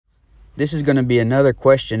This is going to be another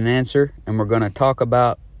question and answer, and we're going to talk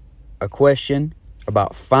about a question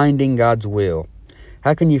about finding God's will.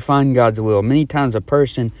 How can you find God's will? Many times a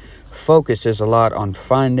person focuses a lot on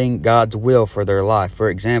finding God's will for their life. For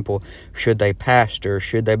example, should they pastor?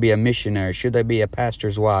 Should they be a missionary? Should they be a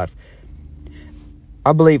pastor's wife?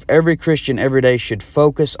 I believe every Christian every day should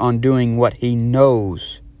focus on doing what he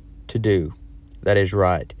knows to do that is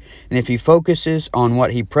right. And if he focuses on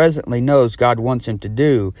what he presently knows God wants him to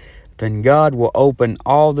do, then God will open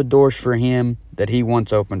all the doors for him that he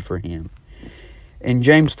wants opened for him. In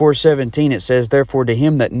James 4:17 it says, "Therefore to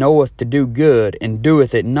him that knoweth to do good, and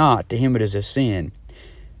doeth it not, to him it is a sin."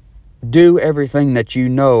 Do everything that you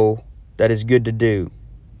know that is good to do,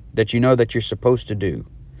 that you know that you're supposed to do.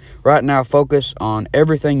 Right now, focus on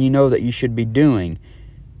everything you know that you should be doing.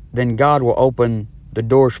 Then God will open the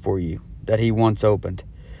doors for you that he wants opened.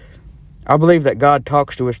 I believe that God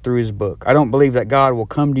talks to us through his book. I don't believe that God will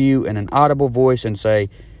come to you in an audible voice and say,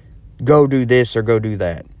 go do this or go do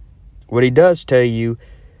that. What he does tell you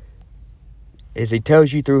is he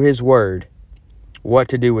tells you through his word what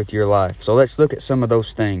to do with your life. So let's look at some of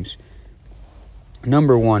those things.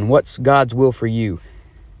 Number one, what's God's will for you?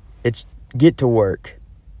 It's get to work.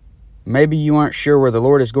 Maybe you aren't sure where the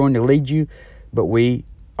Lord is going to lead you, but we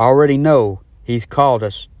already know he's called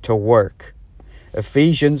us to work.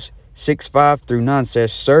 Ephesians 6:5-9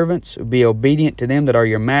 says, "Servants, be obedient to them that are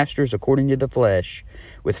your masters according to the flesh,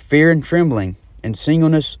 with fear and trembling, and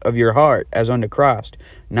singleness of your heart, as unto Christ,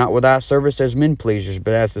 not with eye service as men pleasers,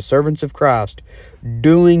 but as the servants of Christ,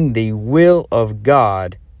 doing the will of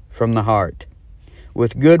God from the heart,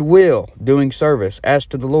 with good will, doing service as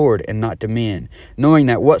to the Lord and not to men, knowing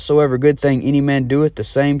that whatsoever good thing any man doeth, the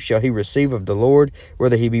same shall he receive of the Lord,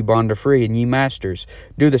 whether he be bond or free. And ye masters,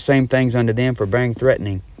 do the same things unto them, forbearing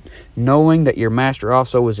threatening, knowing that your master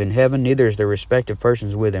also is in heaven, neither is there respect of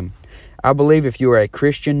persons with him." I believe if you are a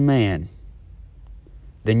Christian man,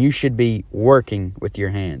 then you should be working with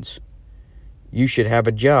your hands. You should have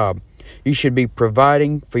a job. You should be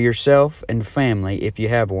providing for yourself and family if you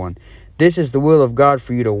have one. This is the will of God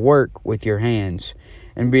for you to work with your hands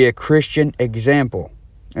and be a Christian example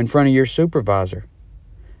in front of your supervisor.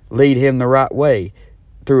 Lead him the right way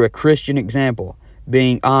through a Christian example,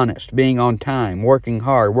 being honest, being on time, working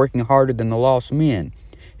hard, working harder than the lost men.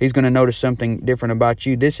 He's going to notice something different about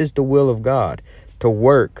you. This is the will of God, to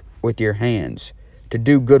work with your hands, to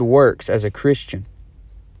do good works as a Christian.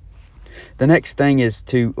 The next thing is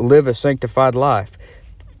to live a sanctified life.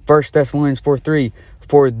 1 Thessalonians 4:3,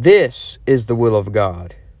 "For this is the will of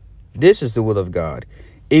God." This is the will of God,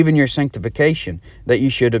 even your sanctification, that you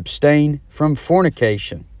should abstain from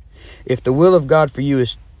fornication. If the will of God for you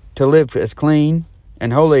is to live as clean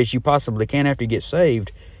and holy as you possibly can after you get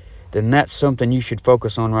saved, then that's something you should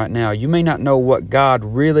focus on right now. You may not know what God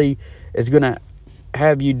really is going to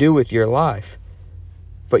have you do with your life,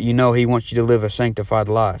 but you know he wants you to live a sanctified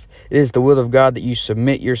life. It is the will of God that you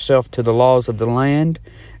submit yourself to the laws of the land,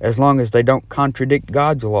 as long as they don't contradict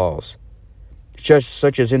God's laws.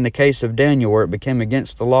 Such as in the case of Daniel, where it became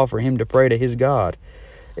against the law for him to pray to his God.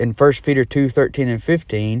 In 1 Peter 2:13 and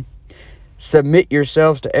 15, "Submit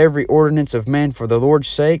yourselves to every ordinance of man for the Lord's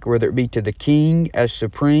sake, whether it be to the king as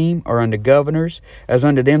supreme, or unto governors, as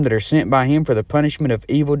unto them that are sent by him for the punishment of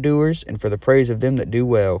evildoers, and for the praise of them that do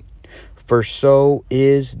well. For so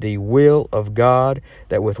is the will of God,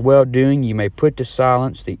 that with well-doing you may put to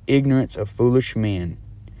silence the ignorance of foolish men."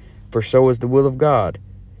 For so is the will of God.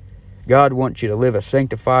 God wants you to live a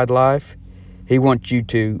sanctified life. He wants you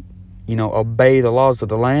to, obey the laws of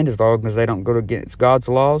the land, as long as they don't go against God's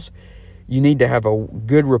laws. You need to have a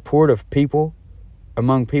good report of people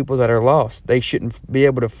among people that are lost. They shouldn't be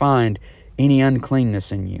able to find any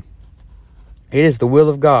uncleanness in you. It is the will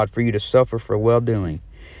of God for you to suffer for well-doing.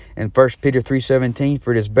 In 1 Peter 3:17,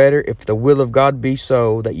 "For it is better, if the will of God be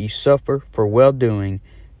so, that ye suffer for well-doing,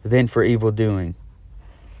 than for evil-doing."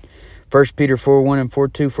 1 Peter 4:1 and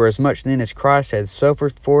 4:2, "For as much then as Christ hath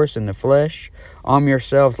suffered for us in the flesh, arm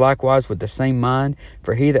yourselves likewise with the same mind.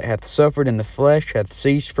 For he that hath suffered in the flesh hath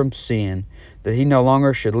ceased from sin, that he no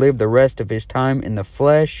longer should live the rest of his time in the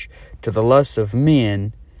flesh to the lusts of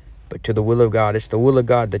men, but to the will of God." It's the will of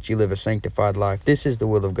God that you live a sanctified life. This is the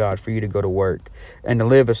will of God, for you to go to work and to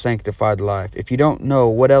live a sanctified life. If you don't know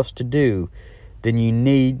what else to do, then you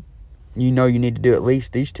need to do at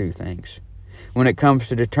least these two things. When it comes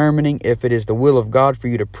to determining if it is the will of God for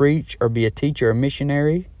you to preach or be a teacher or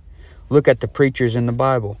missionary, look at the preachers in the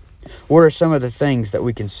Bible. What are some of the things that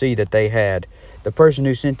we can see that they had? The person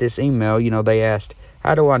who sent this email, they asked,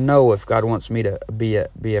 how do I know if God wants me to be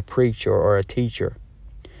a preacher or a teacher?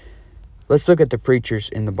 Let's look at the preachers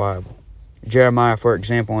in the Bible. Jeremiah, for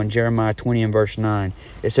example, in Jeremiah 20 and verse 9.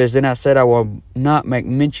 It says, Then I said, I will not make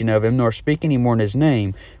mention of him, nor speak any more in his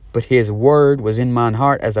name. But his word was in mine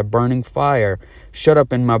heart as a burning fire, shut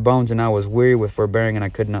up in my bones, and I was weary with forbearing, and I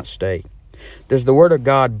could not stay. Does the word of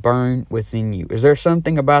God burn within you? Is there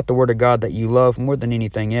something about the word of God that you love more than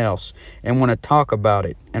anything else and want to talk about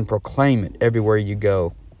it and proclaim it everywhere you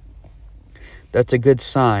go? That's a good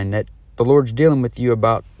sign that the Lord's dealing with you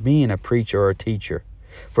about being a preacher or a teacher.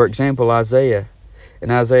 For example, Isaiah.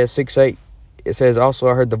 In Isaiah 6:8, it says, Also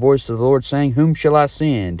I heard the voice of the Lord saying, Whom shall I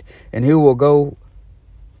send? And who will go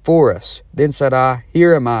for us? Then said I,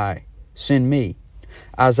 Here am I, send me.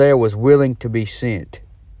 Isaiah was willing to be sent.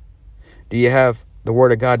 Do you have the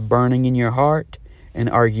word of God burning in your heart? And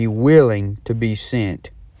are you willing to be sent?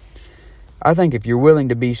 I think if you're willing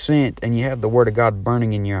to be sent and you have the word of God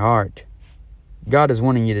burning in your heart, God is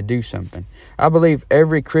wanting you to do something. I believe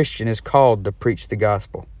every Christian is called to preach the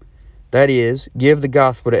gospel. That is, give the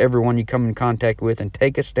gospel to everyone you come in contact with and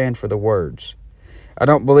take a stand for the words. I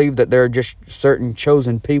don't believe that there are just certain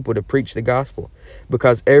chosen people to preach the gospel,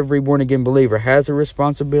 because every born-again believer has a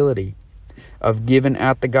responsibility of giving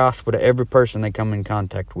out the gospel to every person they come in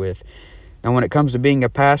contact with. Now, when it comes to being a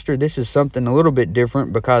pastor, this is something a little bit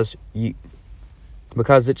different because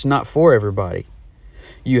it's not for everybody.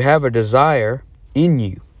 You have a desire in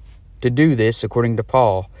you to do this, according to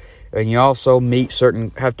Paul, and you also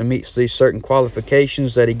have to meet these certain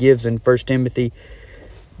qualifications that he gives in 1 Timothy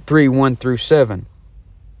 3:1-7.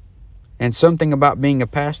 And something about being a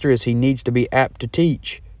pastor is he needs to be apt to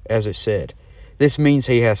teach, as it said. This means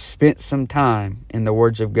he has spent some time in the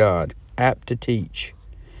words of God, apt to teach.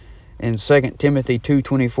 In 2 Timothy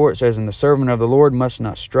 2:24, it says, And the servant of the Lord must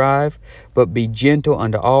not strive, but be gentle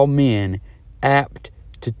unto all men, apt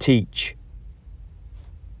to teach.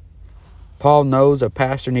 Paul knows a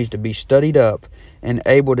pastor needs to be studied up and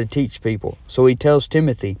able to teach people. So he tells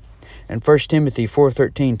Timothy in 1 Timothy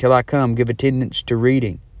 4:13, Till I come, give attendance to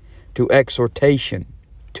reading, to exhortation,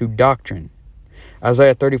 to doctrine.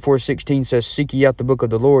 Isaiah 34:16 says, Seek ye out the book of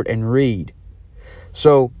the Lord and read.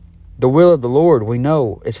 So the will of the Lord, we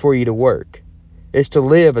know, is for you to work. It's to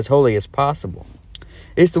live as holy as possible.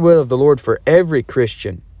 It's the will of the Lord for every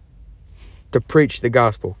Christian to preach the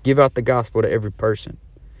gospel, give out the gospel to every person.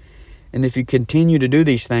 And if you continue to do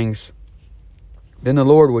these things, then the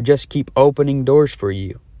Lord will just keep opening doors for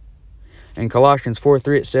you. In Colossians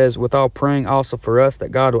 4:3 it says, Withal praying also for us,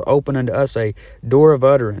 that God will open unto us a door of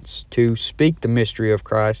utterance to speak the mystery of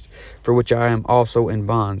Christ, for which I am also in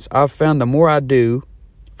bonds. I've found the more I do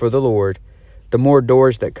for the Lord, the more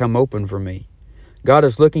doors that come open for me. God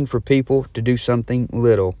is looking for people to do something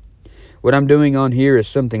little. What I'm doing on here is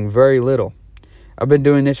something very little. I've been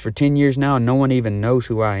doing this for 10 years now, and no one even knows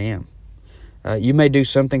who I am. You may do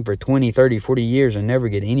something for 20, 30, 40 years and never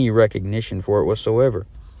get any recognition for it whatsoever.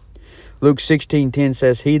 Luke 16:10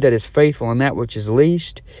 says, He that is faithful in that which is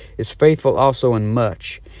least is faithful also in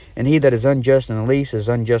much, and he that is unjust in the least is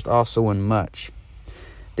unjust also in much.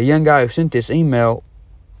 The young guy who sent this email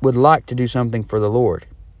would like to do something for the Lord.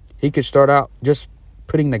 He could start out just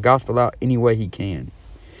putting the gospel out any way he can.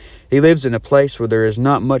 He lives in a place where there is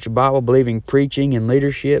not much Bible-believing preaching and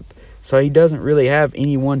leadership, so he doesn't really have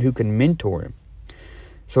anyone who can mentor him.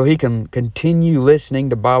 So he can continue listening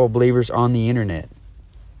to Bible believers on the internet.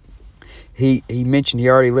 He mentioned he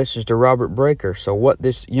already listens to Robert Breaker, so what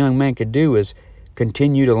this young man could do is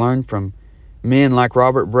continue to learn from men like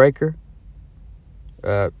Robert Breaker,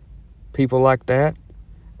 people like that,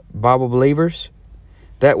 Bible believers.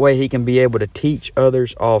 That way he can be able to teach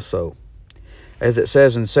others also. As it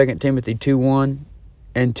says in 2 Timothy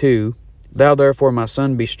 2:1-2, Thou therefore, my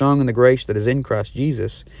son, be strong in the grace that is in Christ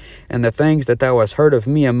Jesus, and the things that thou hast heard of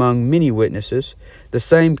me among many witnesses, the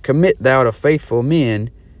same commit thou to faithful men,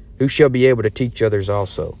 who shall be able to teach others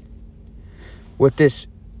also. With this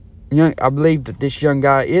I believe that this young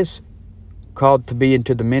guy is called to be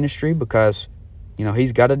into the ministry because,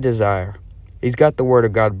 he's got a desire. He's got the word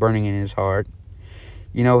of God burning in his heart.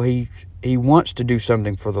 He wants to do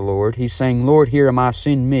something for the Lord. He's saying, Lord, here am I,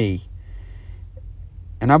 send me.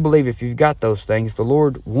 And I believe if you've got those things, the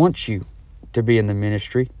Lord wants you to be in the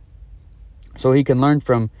ministry so he can learn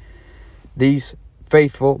from these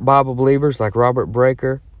faithful Bible believers like Robert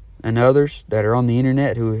Breaker and others that are on the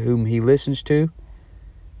internet whom he listens to,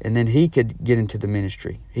 and then he could get into the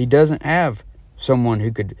ministry. He doesn't have someone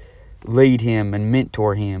who could lead him and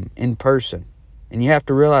mentor him in person. And you have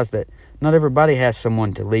to realize that not everybody has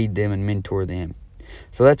someone to lead them and mentor them.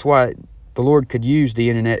 So that's why the Lord could use the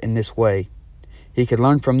internet in this way. He could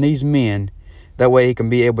learn from these men. That way he can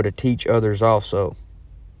be able to teach others also.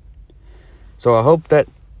 So I hope that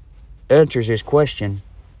answers his question.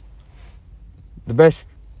 the best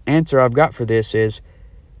answer I've got for this is,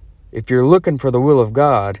 if you're looking for the will of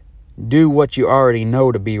God, do what you already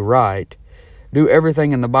know to be right. Do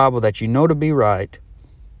everything in the Bible that you know to be right.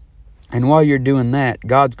 And while you're doing that,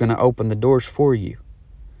 God's going to open the doors for you.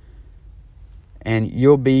 And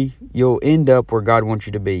you'll end up where God wants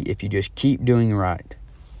you to be if you just keep doing right.